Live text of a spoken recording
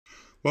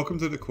Welcome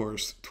to the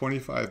course,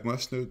 25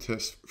 must-know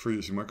tips for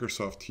using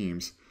Microsoft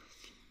Teams.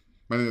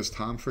 My name is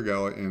Tom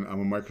Fragale and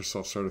I'm a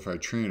Microsoft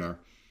Certified Trainer.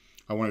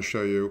 I want to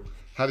show you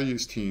how to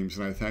use Teams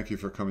and I thank you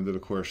for coming to the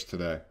course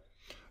today.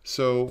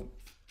 So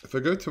if I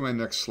go to my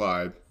next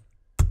slide,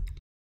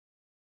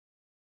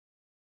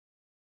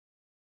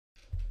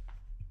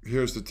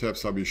 here's the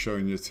tips I'll be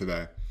showing you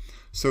today.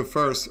 So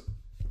first,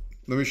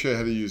 let me show you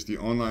how to use the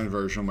online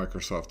version of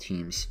Microsoft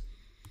Teams.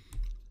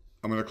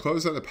 I'm going to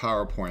close out of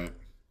PowerPoint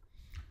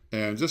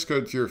and just go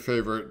to your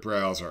favorite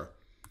browser.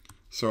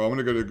 So I'm going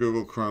to go to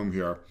Google Chrome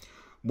here.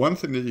 One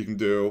thing that you can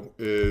do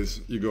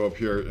is you go up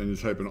here and you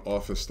type in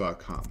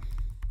office.com.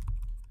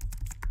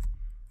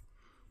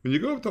 When you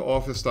go up to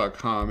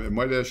office.com, it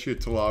might ask you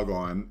to log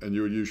on and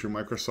you would use your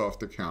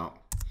Microsoft account,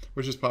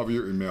 which is probably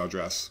your email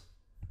address.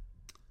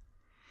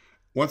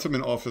 Once I'm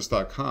in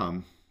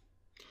office.com,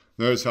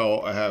 notice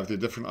how I have the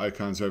different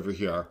icons over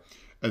here,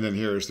 and then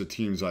here's the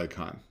Teams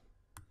icon.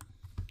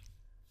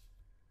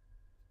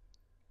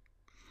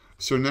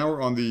 So now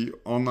we're on the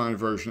online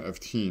version of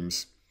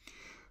Teams.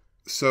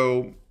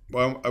 So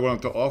I went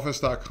up to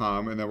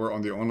office.com and then we're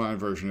on the online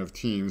version of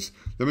Teams.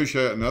 Let me show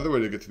you another way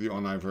to get to the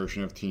online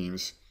version of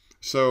Teams.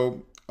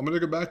 So I'm going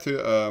to go back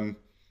to,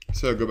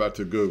 I'll go back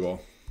to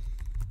Google.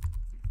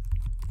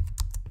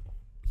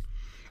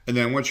 And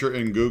then once you're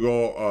in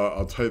Google,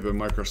 I'll type in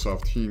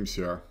Microsoft Teams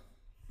here.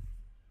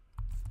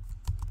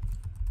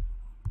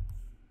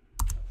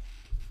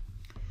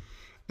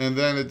 And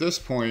then at this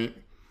point,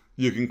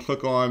 you can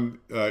click on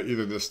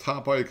either this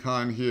top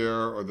icon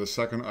here or the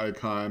second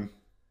icon.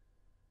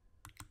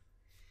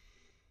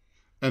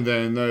 And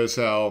then notice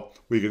how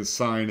we can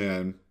sign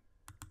in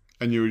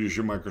and you would use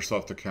your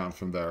Microsoft account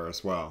from there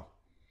as well.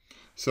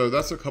 So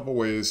that's a couple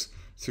ways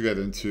to get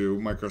into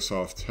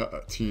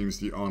Microsoft Teams,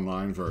 the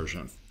online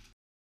version.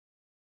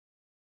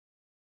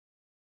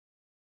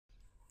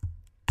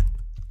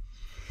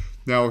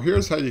 Now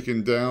here's how you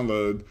can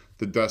download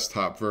the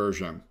desktop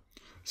version.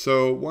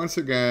 So once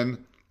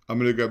again, I'm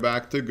going to go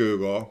back to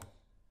Google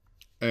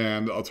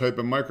and I'll type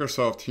in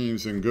Microsoft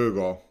Teams in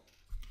Google.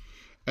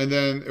 And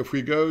then if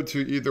we go to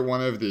either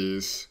one of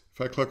these,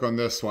 if I click on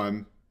this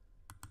one,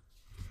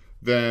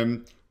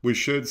 then we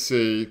should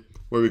see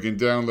where we can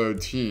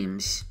download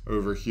Teams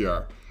over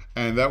here.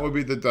 And that will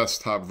be the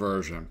desktop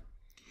version.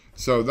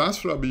 So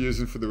that's what I'll be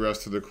using for the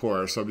rest of the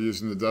course. I'll be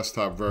using the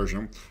desktop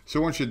version. So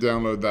once you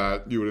download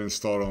that, you would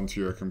install it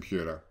onto your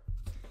computer.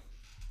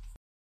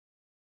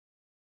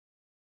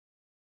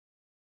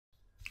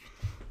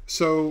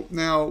 So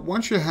now,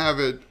 once you have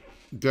it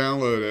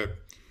downloaded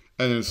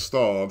and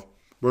installed,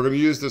 we're going to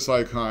use this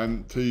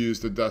icon to use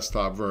the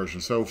desktop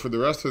version. So for the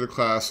rest of the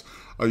class,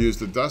 I'll use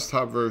the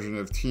desktop version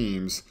of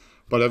Teams,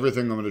 but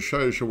everything I'm going to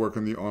show you should work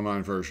on the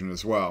online version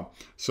as well.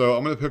 So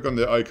I'm going to pick on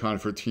the icon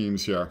for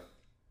Teams here.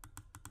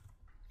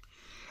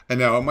 And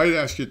now it might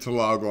ask you to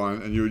log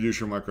on and you would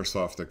use your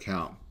Microsoft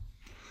account.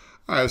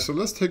 All right, so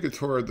let's take a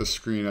tour of the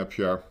screen up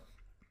here.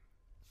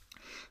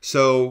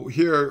 So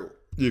here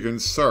you can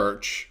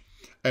search.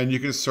 And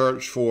you can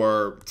search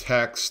for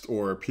text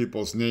or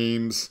people's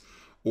names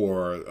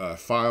or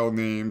file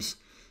names.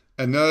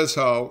 And notice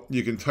how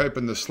you can type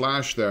in the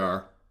slash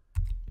there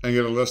and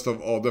get a list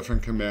of all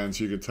different commands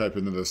you can type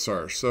into the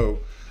search. So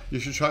you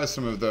should try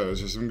some of those.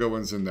 There's some good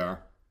ones in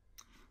there.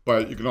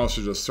 But you can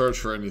also just search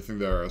for anything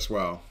there as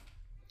well.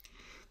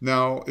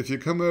 Now, if you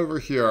come over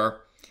here,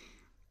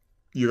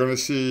 you're going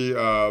to see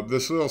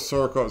this little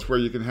circle is where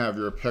you can have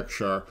your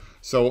picture.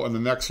 So on the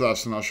next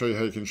lesson, I'll show you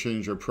how you can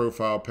change your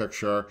profile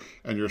picture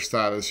and your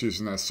status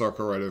using that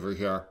circle right over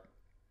here.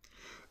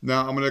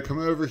 Now I'm going to come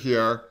over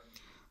here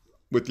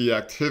with the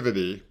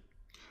activity.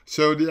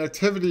 So the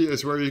activity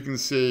is where you can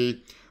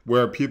see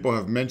where people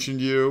have mentioned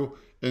you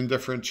in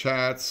different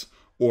chats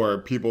or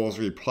people's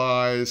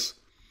replies.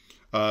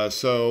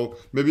 So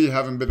maybe you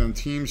haven't been in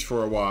Teams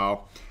for a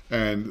while,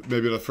 and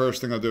maybe the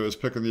first thing I'll do is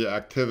pick on the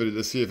activity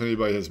to see if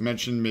anybody has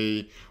mentioned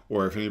me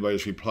or if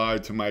anybody's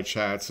replied to my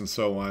chats and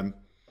so on.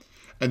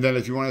 And then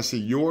if you want to see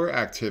your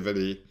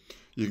activity,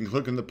 you can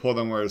click on the pull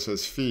down where it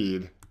says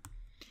feed,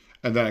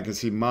 and then I can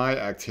see my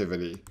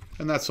activity.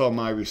 And that's all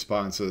my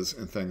responses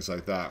and things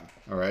like that,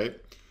 all right?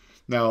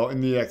 Now in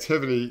the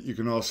activity, you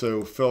can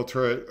also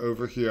filter it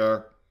over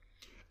here,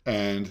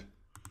 and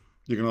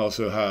you can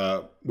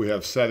also we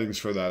have settings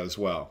for that as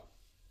well.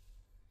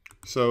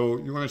 So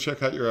you want to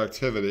check out your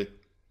activity.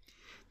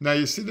 Now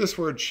you see this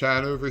word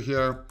chat over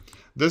here?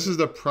 This is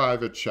the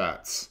private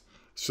chats.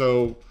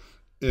 So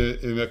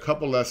in a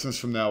couple lessons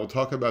from now, we'll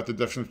talk about the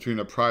difference between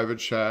a private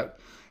chat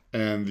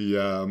and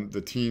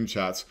the team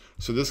chats.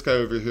 So this guy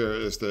over here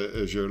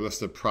is your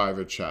list of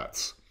private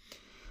chats.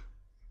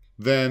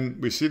 Then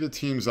we see the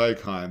Teams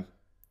icon.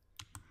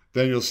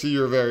 Then you'll see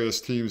your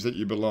various teams that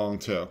you belong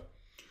to.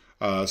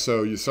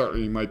 So you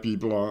certainly might be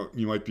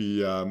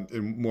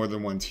in more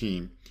than one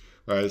team,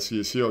 right? So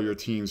you see all your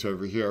teams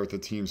over here with the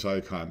Teams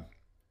icon.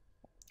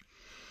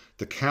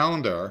 The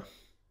calendar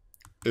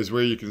is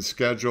where you can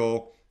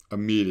schedule a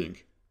meeting.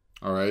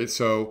 All right,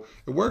 so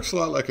it works a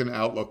lot like an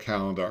Outlook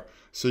calendar.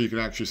 So you can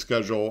actually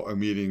schedule a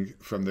meeting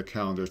from the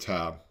calendar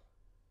tab.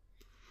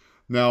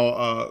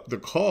 Now, the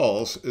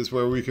calls is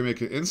where we can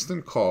make an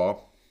instant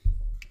call.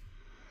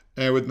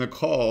 And with the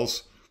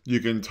calls, you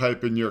can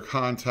type in your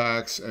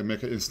contacts and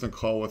make an instant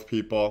call with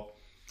people.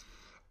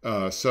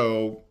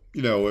 So,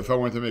 you know, if I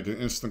want to make an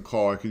instant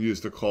call, I can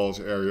use the calls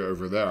area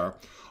over there.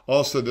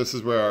 Also, this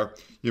is where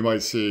you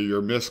might see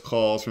your missed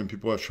calls when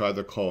people have tried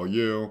to call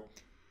you.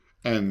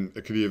 And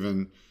it could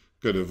even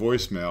go to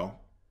voicemail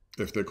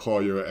if they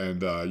call you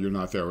and you're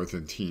not there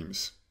within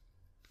Teams.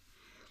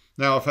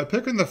 Now, if I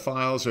pick in the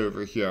files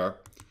over here,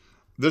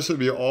 this would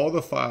be all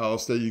the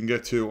files that you can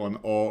get to on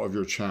all of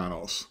your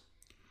channels.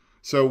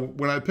 So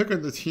when I pick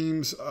on the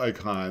Teams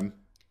icon,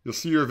 you'll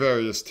see your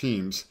various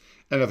teams.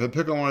 And if I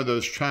pick on one of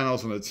those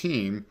channels on a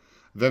team,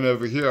 then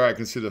over here I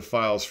can see the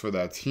files for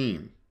that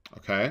team,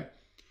 okay?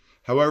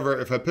 However,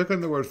 if I pick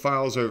on the word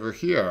files over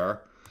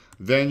here,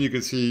 then you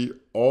can see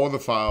all the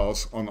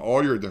files on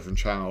all your different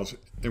channels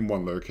in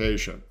one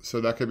location.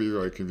 So that could be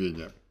really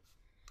convenient.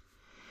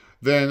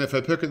 Then if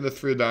I pick in the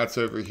three dots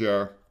over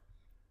here,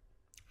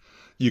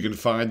 you can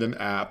find an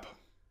app.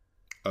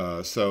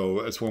 So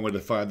it's one way to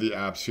find the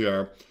apps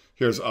here.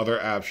 Here's other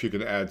apps you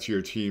can add to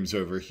your teams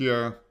over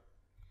here.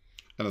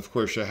 And of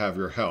course you have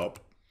your help.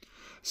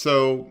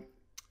 So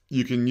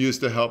you can use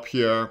the help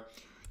here.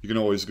 You can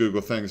always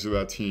Google things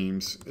about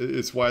Teams.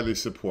 It's widely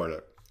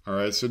supported. All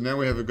right, so now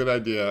we have a good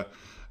idea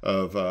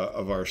of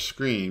our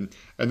screen,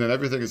 and then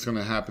everything is going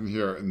to happen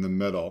here in the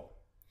middle.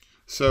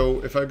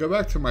 So if I go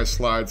back to my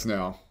slides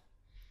now,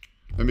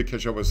 let me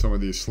catch up with some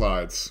of these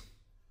slides.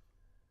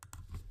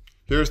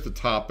 Here's the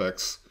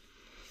topics.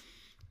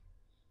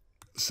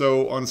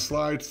 So on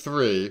slide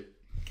 3,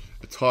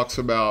 it talks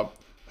about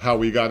how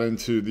we got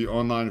into the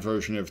online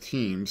version of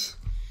Teams,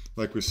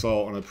 like we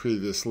saw on a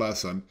previous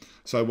lesson.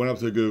 So I went up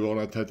to Google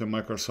and I typed in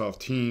Microsoft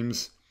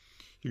Teams.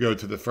 You go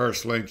to the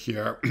first link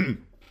here,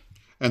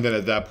 and then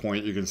at that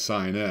point you can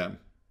sign in.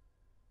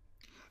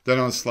 Then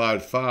on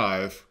slide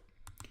 5,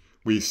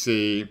 we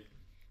see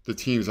the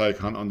Teams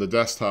icon on the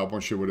desktop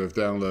once you would have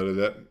downloaded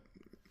it.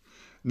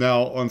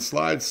 Now on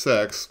slide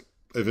 6,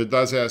 if it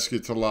does ask you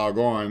to log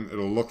on,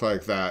 it'll look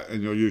like that,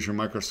 and you'll use your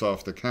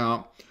Microsoft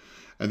account.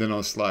 And then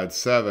on slide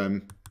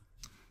 7,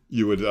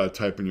 you would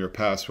type in your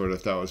password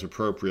if that was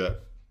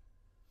appropriate.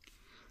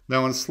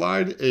 Now on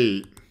slide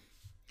 8,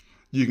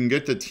 you can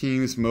get the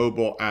Teams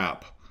mobile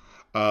app.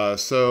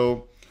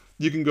 So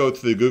you can go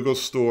to the Google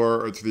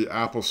Store or to the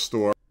Apple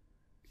Store.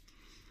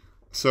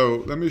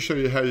 So let me show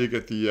you how you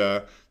get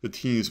the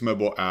Teams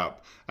mobile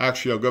app.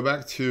 Actually, I'll go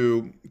back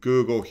to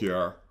Google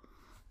here,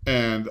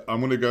 and I'm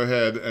going to go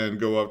ahead and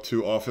go up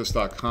to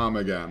office.com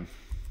again.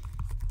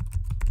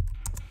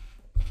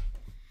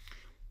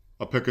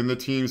 I'll pick in the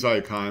Teams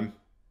icon.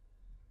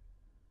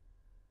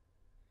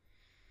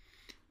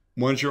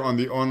 Once you're on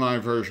the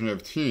online version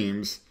of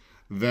Teams,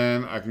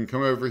 then I can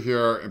come over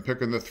here and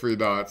pick in the three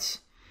dots,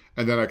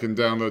 and then I can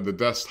download the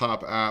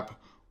desktop app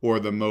or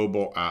the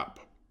mobile app.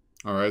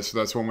 All right, so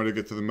that's one way to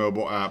get to the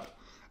mobile app,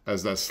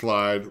 as that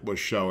slide was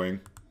showing.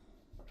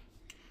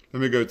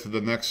 Let me go to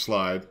the next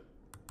slide,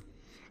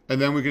 and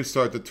then we can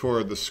start the tour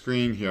of the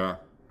screen here.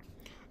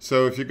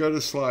 So if you go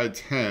to slide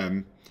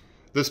 10,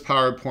 this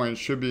PowerPoint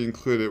should be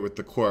included with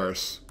the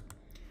course.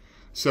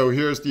 So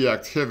here's the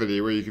activity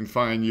where you can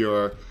find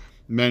your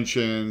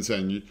mentions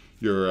and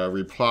your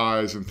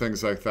replies and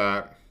things like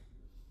that.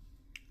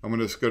 I'm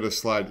going to go to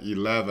slide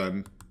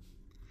 11.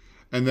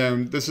 And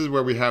then this is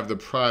where we have the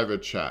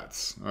private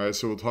chats. All right,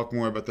 so we'll talk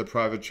more about the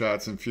private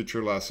chats in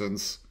future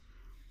lessons.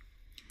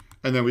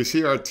 And then we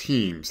see our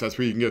teams. That's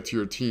where you can get to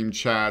your team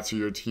chats or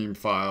your team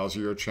files or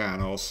your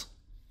channels.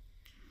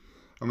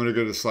 I'm going to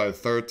go to slide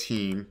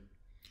 13.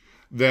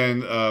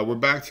 Then we're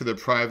back to the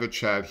private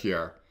chat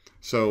here.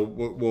 So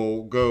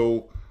we'll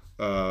go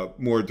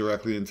more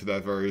directly into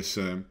that very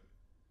soon.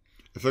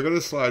 If I go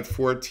to slide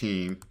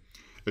 14,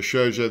 it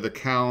shows you the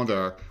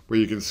calendar where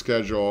you can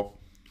schedule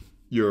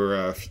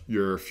your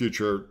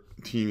future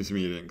Teams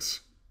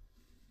meetings.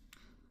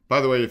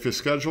 By the way, if you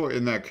schedule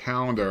in that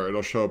calendar,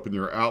 it'll show up in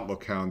your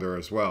Outlook calendar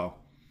as well.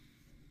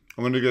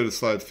 I'm going to go to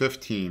slide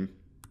 15.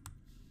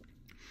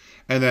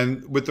 And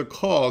then with the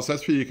calls,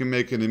 that's where you can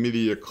make an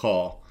immediate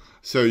call.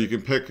 So you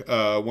can pick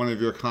one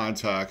of your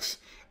contacts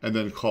and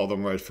then call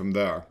them right from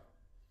there.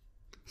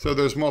 So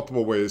there's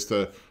multiple ways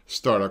to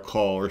start a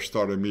call or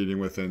start a meeting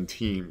within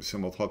Teams,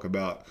 and we'll talk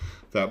about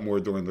that more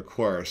during the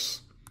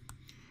course.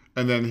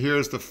 And then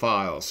here's the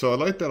files. So I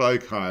like that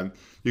icon.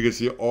 You can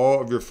see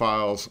all of your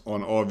files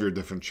on all of your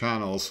different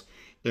channels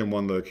in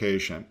one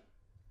location.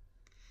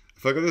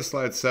 If I go to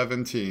slide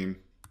 17,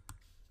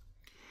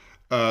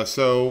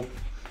 so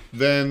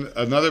then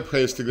another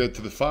place to get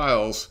to the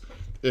files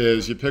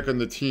is you pick on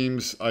the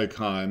Teams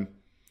icon,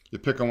 you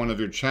pick on one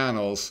of your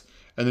channels,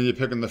 and then you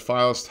pick on the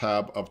Files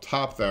tab up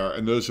top there,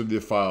 and those are the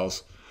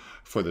files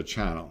for the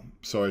channel.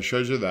 So I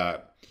showed you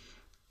that.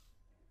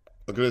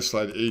 I'll go to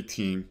slide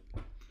 18.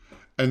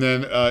 And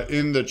then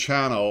in the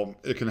channel,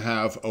 it can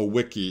have a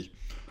wiki.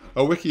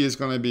 A wiki is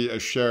going to be a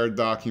shared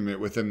document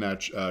within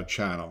that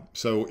channel.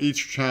 So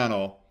each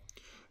channel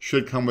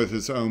should come with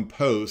its own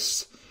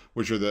posts,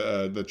 which are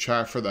the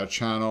chat for that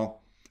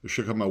channel, It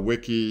should come a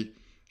wiki,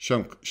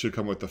 should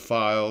come with the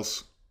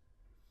files.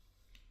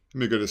 Let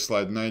me go to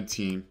slide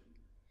 19.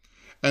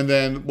 And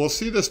then we'll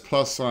see this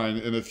plus sign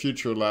in a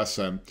future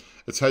lesson.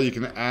 It's how you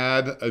can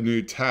add a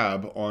new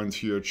tab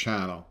onto your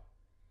channel.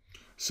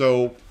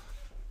 So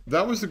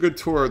that was a good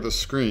tour of the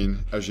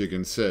screen, as you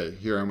can see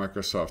here on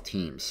Microsoft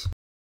Teams.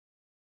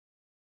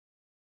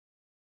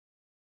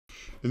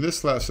 In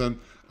this lesson,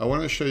 I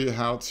want to show you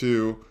how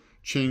to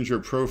change your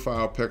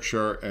profile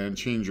picture and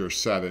change your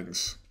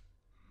settings.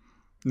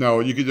 Now,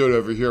 you can do it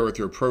over here with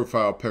your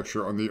profile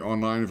picture on the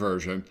online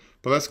version,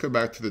 but let's go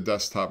back to the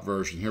desktop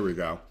version. Here we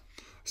go.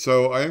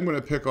 So I am going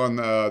to pick on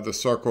the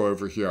circle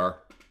over here.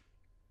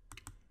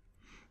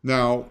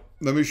 Now,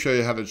 let me show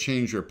you how to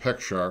change your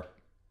picture.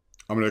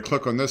 I'm going to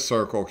click on this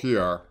circle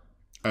here,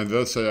 and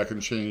let's say I can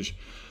change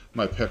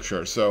my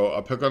picture. So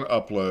I'll pick on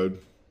upload,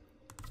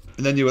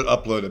 and then you would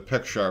upload a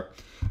picture.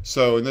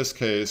 So in this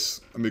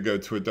case, let me go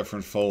to a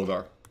different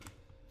folder.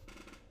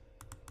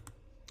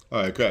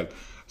 All right, good.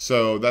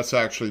 So that's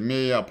actually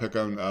me. I'll pick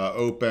on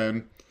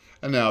open,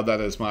 and now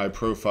that is my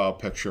profile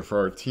picture for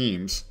our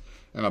Teams,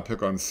 and I'll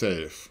pick on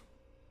save.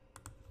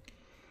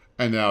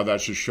 And now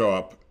that should show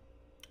up.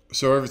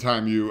 So every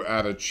time you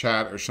add a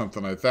chat or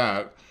something like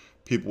that,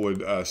 people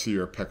would see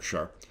your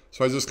picture.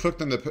 So I just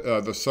clicked on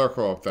the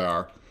circle up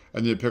there,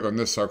 and you pick on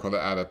this circle to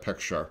add a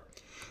picture.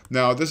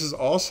 Now this is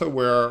also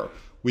where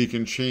we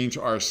can change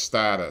our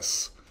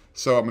status.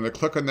 So I'm going to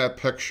click on that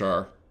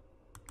picture,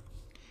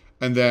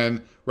 and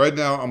then right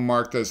now I'm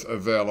marked as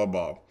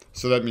available.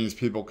 So that means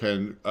people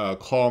can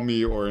call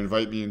me or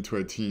invite me into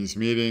a Teams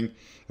meeting.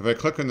 If I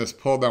click on this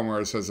pull down where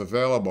it says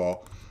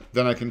available,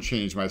 then I can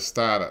change my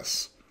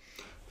status.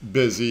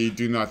 Busy,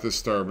 do not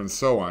disturb, and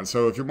so on.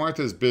 So if you're marked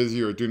as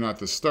busy or do not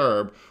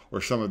disturb,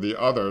 or some of the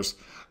others,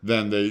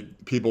 then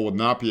people will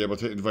not be able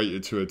to invite you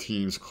to a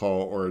Teams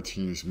call or a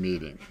Teams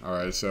meeting. All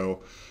right,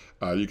 so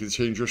you can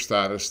change your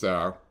status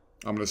there.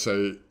 I'm going to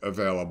say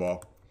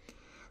available.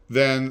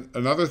 Then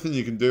another thing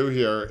you can do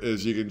here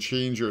is you can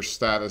change your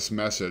status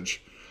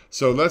message.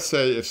 So let's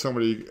say if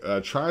somebody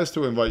tries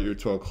to invite you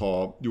to a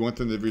call, you want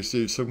them to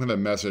receive some kind of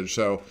message.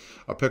 So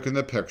I'll pick in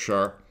the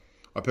picture,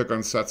 I'll pick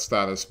on set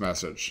status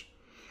message.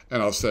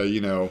 And I'll say,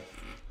 you know,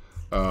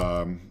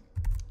 I'm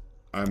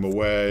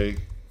away.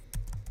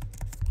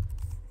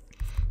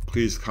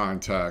 Please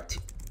contact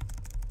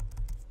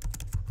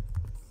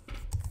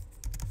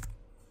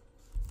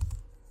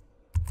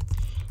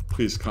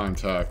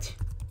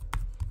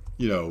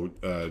you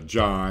know,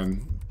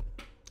 John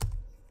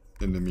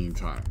in the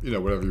meantime, you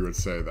know, whatever you would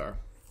say there.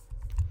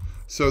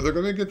 So they're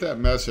going to get that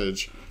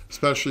message,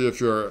 especially if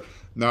you're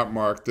not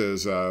marked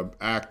as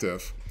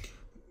active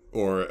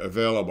or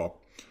available.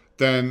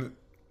 Then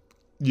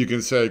you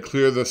can say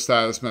clear the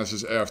status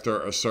message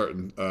after a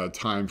certain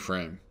time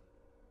frame.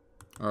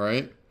 All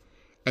right.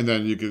 And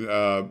then you can,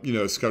 you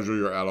know, schedule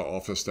your out of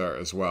office there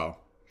as well.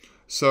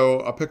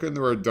 So I'll pick in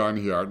the word done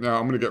here. Now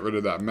I'm going to get rid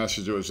of that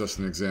message. It was just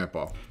an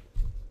example.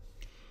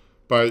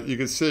 But you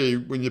can see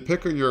when you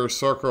pick on your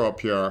circle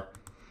up here,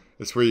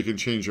 it's where you can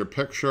change your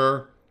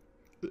picture.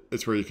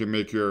 It's where you can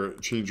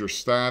change your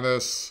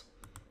status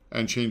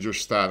and change your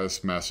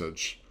status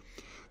message.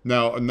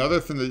 Now, another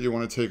thing that you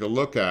want to take a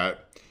look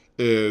at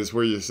is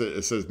where it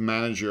says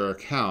manage your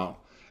account,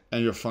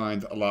 and you'll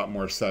find a lot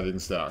more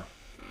settings there.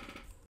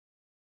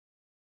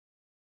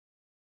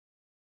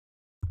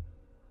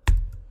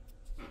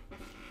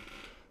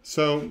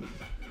 So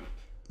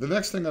the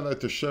next thing I'd like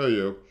to show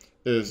you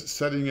is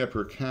setting up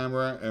your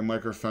camera and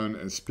microphone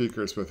and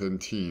speakers within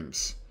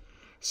Teams.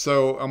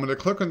 So I'm going to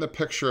click on the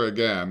picture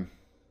again,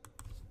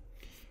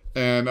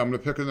 and I'm going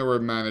to pick on the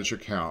word manage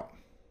account.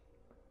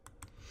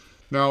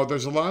 Now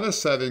there's a lot of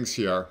settings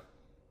here.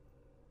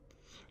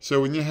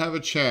 So when you have a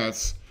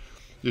chance,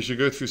 you should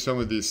go through some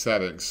of these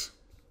settings.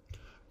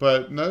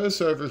 But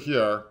notice over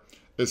here,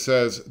 it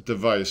says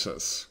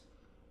devices.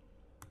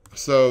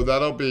 So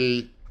that'll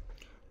be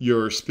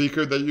your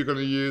speaker that you're going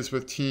to use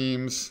with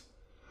Teams,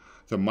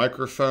 the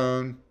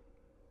microphone,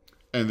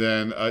 and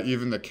then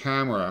even the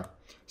camera.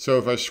 So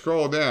if I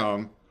scroll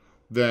down,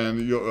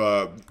 then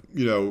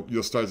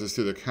you'll start to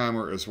see the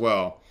camera as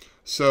well.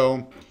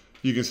 So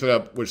you can set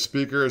up which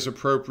speaker is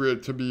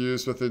appropriate to be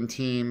used within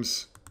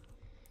Teams,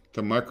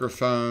 the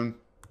microphone,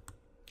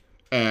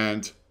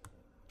 and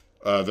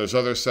there's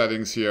other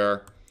settings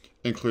here,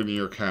 including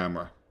your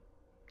camera.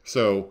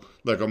 So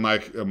like on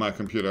my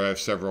computer, I have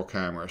several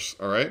cameras,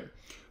 all right?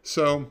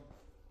 So I'm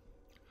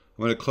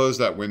going to close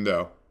that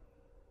window.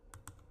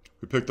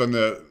 We picked on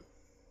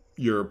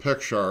your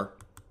picture,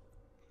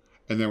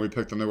 and then we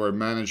picked on the word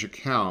manage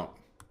account.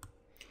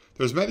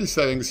 There's many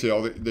settings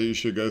here that you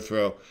should go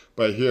through,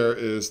 but here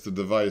is the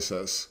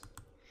devices,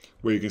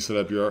 where you can set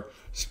up your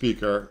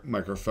speaker,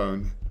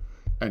 microphone,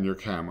 and your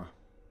camera.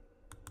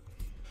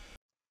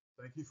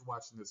 Thank you for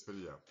watching this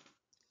video.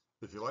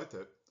 If you liked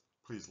it,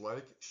 please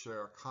like,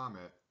 share,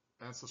 comment,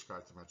 and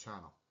subscribe to my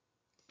channel.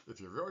 If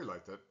you really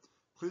liked it,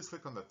 please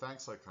click on the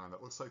thanks icon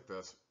that looks like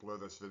this below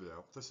this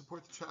video to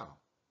support the channel.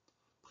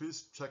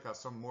 Please check out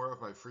some more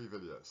of my free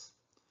videos.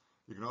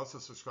 You can also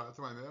subscribe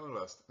to my mailing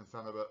list and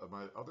find out about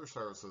my other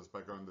services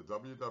by going to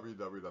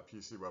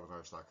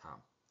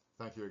www.pcwebinars.com.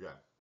 Thank you again.